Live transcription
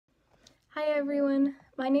Hi everyone,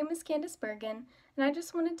 my name is Candac Burgin, and I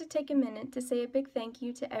just wanted to take a minute to say a big thank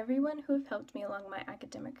you to everyone who have helped me along my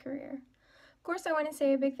academic career. Of course, I want to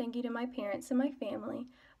say a big thank you to my parents and my family,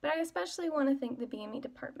 but I especially want to thank the BME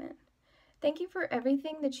department. Thank you for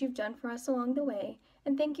everything that you've done for us along the way,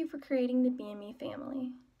 and thank you for creating the BME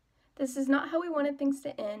family. This is not how we wanted things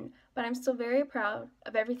to end, but I'm still very proud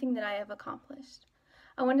of everything that I have accomplished.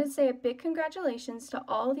 I wanted to say a big congratulations to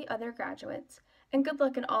all the other graduates, and good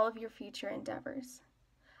luck in all of your future endeavors.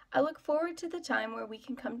 I look forward to the time where we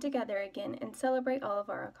can come together again and celebrate all of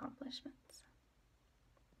our accomplishments.